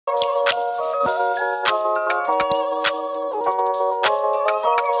It's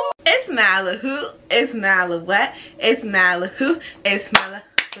Malibu, it's Malibu, what? It's Malibu, it's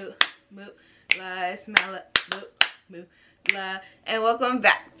Malibu, it's Malibu, and welcome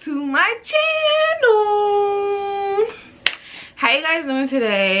back to my channel. How you guys doing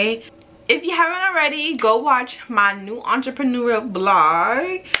today? If you haven't already, go watch my new entrepreneurial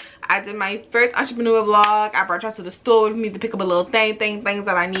vlog. I did my first entrepreneurial vlog. I brought y'all to the store with me to pick up a little things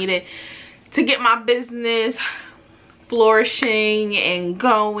that I needed to get my business flourishing and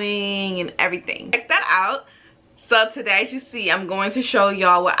going and everything. Check that out. So today, as you see, I'm going to show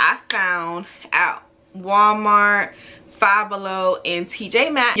y'all what I found at Walmart, Five Below, and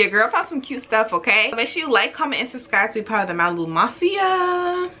TJ Maxx. Your girl found some cute stuff, okay? Make sure you like, comment, and subscribe to be part of the Malibu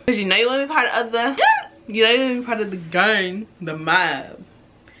Mafia. Because you know you want to be part of the you know you want to be part of the gang, the mob.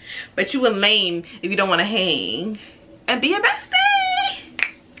 But you a lame if you don't want to hang and be a bestie.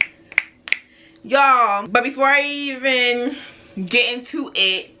 Y'all, but before I even get into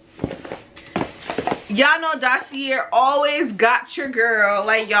it, y'all know Dossier always got your girl.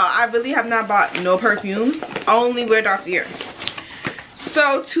 Like, y'all, I really have not bought no perfume. I only wear Dossier.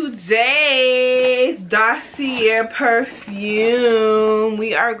 So today's Dossier perfume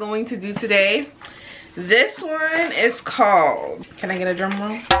we are going to do today. This one is called, can I get a drum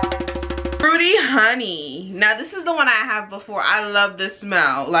roll? Fruity Honey. Now this is the one I have before. I love this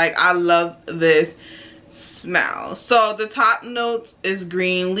smell. Like, I love this smell. So the top note is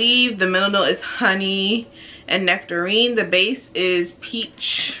green leaf, the middle note is honey and nectarine, the base is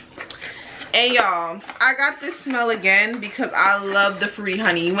peach. And y'all, I got this smell again because I love the Fruity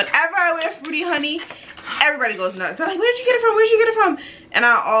Honey. Whenever I wear Fruity Honey, everybody goes nuts. They're like, where'd you get it from? Where'd you get it from? And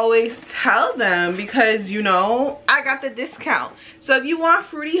I always tell them because, you know, I got the discount. So if you want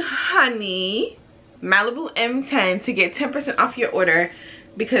Fruity Honey, Malibu M10 to get 10% off your order,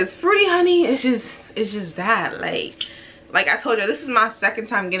 because Fruity Honey is just that. Like I told you, this is my second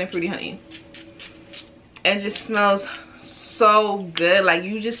time getting Fruity Honey. It just smells so good. Like,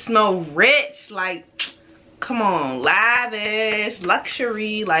 you just smell rich. Like, come on, lavish,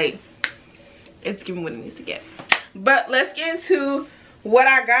 luxury. Like, it's giving what it needs to get. But let's get into what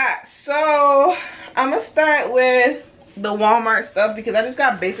I got. So I'm gonna start with the Walmart stuff because I just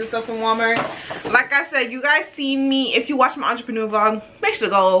got basic stuff from Walmart. Like I said, you guys seen me. If you watch my entrepreneur vlog, make sure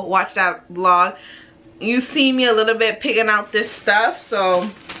to go watch that vlog. You see me a little bit picking out this stuff. So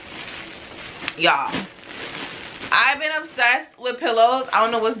y'all, I've been obsessed with pillows. I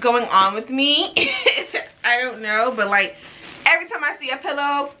don't know what's going on with me. I don't know, but like every time I see a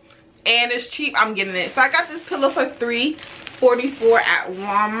pillow and it's cheap, I'm getting it. So I got this pillow for $3.44 at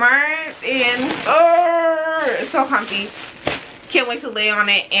Walmart, and it's so comfy. Can't wait to lay on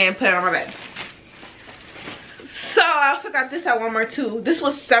it and put it on my bed. So I also got this at Walmart too. This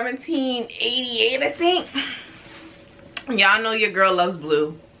was $17.88, I think. Y'all know your girl loves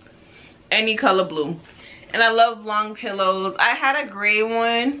blue, any color blue, and I love long pillows. I had a gray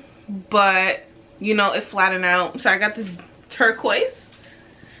one, but you know, it flattened out, so I got this turquoise.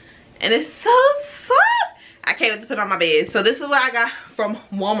 And it's so soft. I can't wait to put it on my bed. So this is what I got from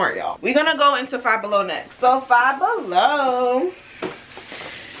Walmart, y'all. We're gonna go into Five Below next. So Five Below.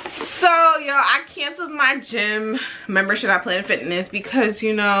 So y'all, I canceled my gym membership at Planet Fitness because,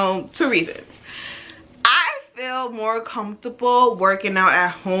 you know, 2 reasons. I feel more comfortable working out at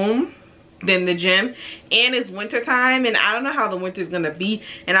home than the gym, and it's winter time, and I don't know how the winter's gonna be,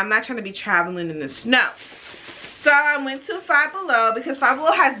 and I'm not trying to be traveling in the snow. So I went to Five Below because Five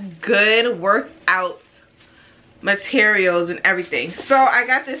Below has good workout materials and everything. So I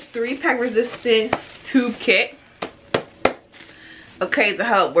got this 3-pack resistant tube kit. Okay, to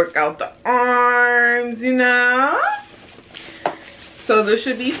help work out the arms, you know. So this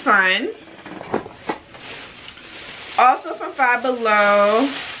should be fun. Also from Five Below,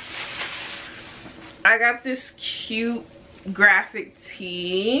 I got this cute graphic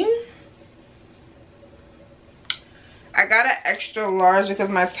tee. I got an extra large because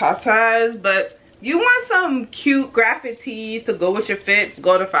my tatas, but you want some cute graphic tees to go with your fits,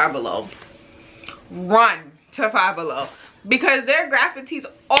 go to Five Below. Run to Five Below because their graphic tees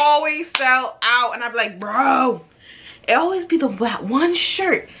always sell out, and I'm like, bro, it always be that one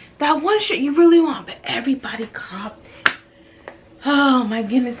shirt you really want, but everybody copped it. Oh my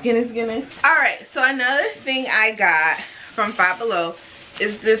goodness. All right, so another thing I got from Five Below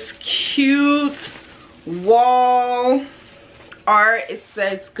is this cute wall art. It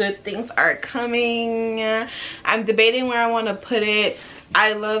says good things are coming. I'm debating where I want to put it.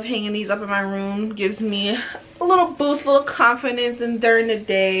 I love hanging these up in my room. Gives me a little boost, a little confidence, and during the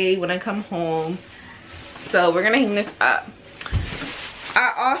day when I come home. So we're gonna hang this up.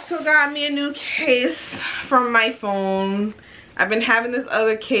 I also got me a new case from my phone. I've been having this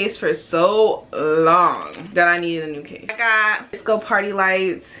other case for so long that I needed a new case. I got disco party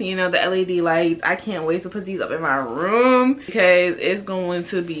lights, you know, the LED lights. I can't wait to put these up in my room because it's going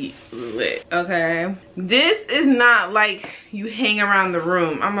to be lit, okay? This is not like you hang around the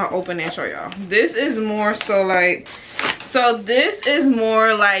room. I'm gonna open and show y'all. This is more so like, this is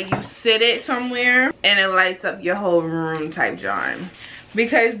more like you sit it somewhere and it lights up your whole room type John.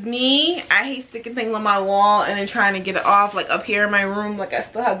 Because me, I hate sticking things on my wall and then trying to get it off. Like up here in my room, like I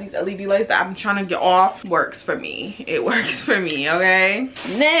still have these LED lights that I'm trying to get off. Works for me. It works for me, okay?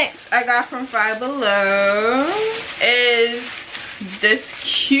 Next, I got from Five Below is this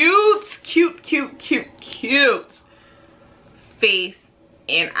cute face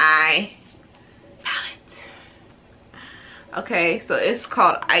and eye palette. Okay, so it's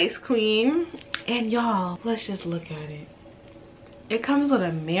called Ice Queen. And y'all, let's just look at it. It comes with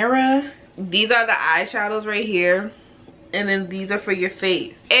a mirror. These are the eyeshadows right here. And then these are for your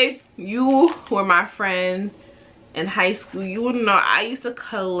face. If you were my friend in high school, you would know I used to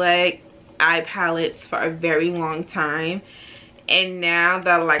collect eye palettes for a very long time. And now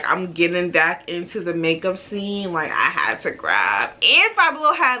that like I'm getting back into the makeup scene, like I had to grab. And Five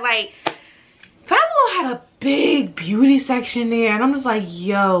Below had like, Five Below had a big beauty section there. And I'm just like,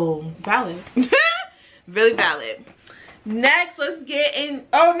 yo, valid. Really valid. Next, let's get in.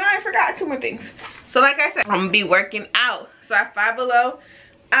 Oh no, I forgot 2 more things. So like I said, I'm gonna be working out. So at Five Below,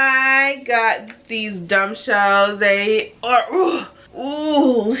 I got these dumb shells. They are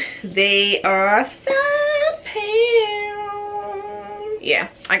they are £5. Yeah,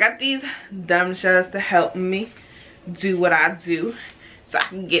 I got these dumb shells to help me do what I do, so I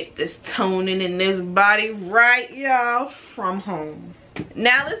can get this toning in this body right, y'all, from home.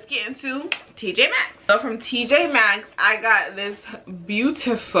 Now let's get into TJ Maxx. So from TJ Maxx, I got this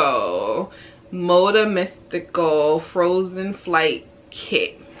beautiful Moda Mystical Frozen Flight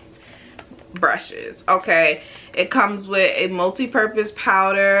Kit brushes. Okay, it comes with a multi-purpose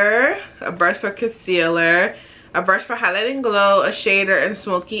powder, a brush for concealer, a brush for highlight and glow, a shader, and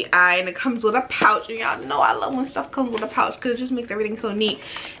smoky eye. And it comes with a pouch. And y'all know I love when stuff comes with a pouch because it just makes everything so neat.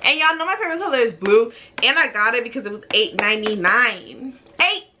 And y'all know my favorite color is blue. And I got it because it was $8.99.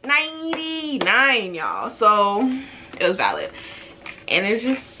 $8.99, y'all. So it was valid. And it's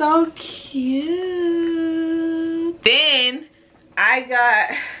just so cute. Then I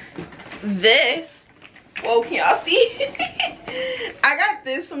got this. Whoa, can y'all see? I got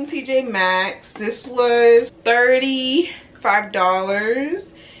this from TJ Maxx. This was $35.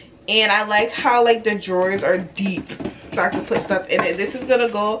 And I like how like the drawers are deep, so I can put stuff in it. This is gonna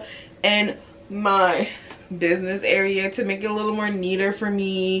go in my business area to make it a little more neater for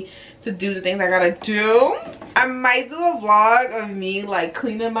me to do the things I gotta do. I might do a vlog of me like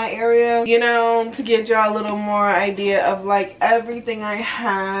cleaning my area, you know, to get y'all a little more idea of like everything I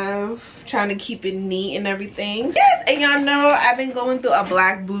have, trying to keep it neat and everything. Yes, and y'all know I've been going through a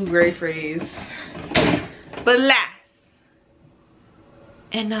black, blue, gray phase. But last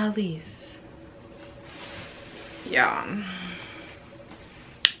and not least, y'all,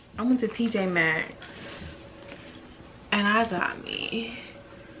 I went to TJ Maxx and I got me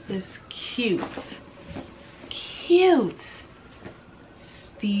this cute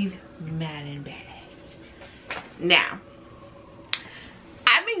Steve Madden bag. Now,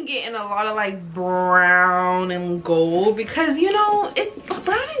 I've been getting a lot of like brown and gold because, you know,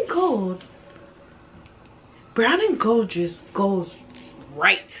 brown and gold just goes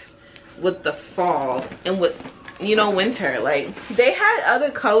right with the fall and with, you know, winter. Like, they had other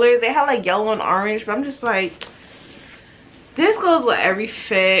colors. They had like yellow and orange, but I'm just like, this goes with every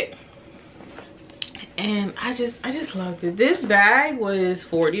fit. And I just loved it. This bag was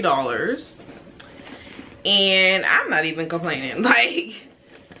 $40 and I'm not even complaining. Like,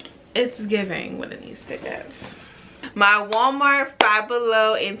 it's giving what it needs to give. My Walmart, Five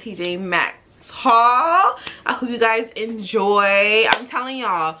Below, and TJ Maxx haul. I hope you guys enjoy. I'm telling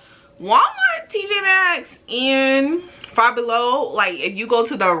y'all, Walmart, TJ Maxx, and Five Below, like, if you go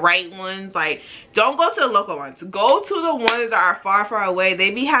to the right ones, like, don't go to the local ones, go to the ones that are far away.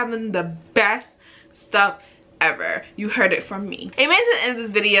 They be having the best stuff ever. You heard it from me. Amen to the end of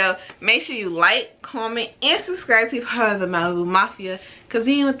this video. Make sure you like, comment, and subscribe to be part of the Malibu Mafia, because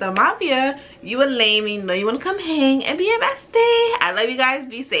being with the Mafia, you a lame, you know you want to come hang and be a bestie. I love you guys.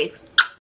 Be safe.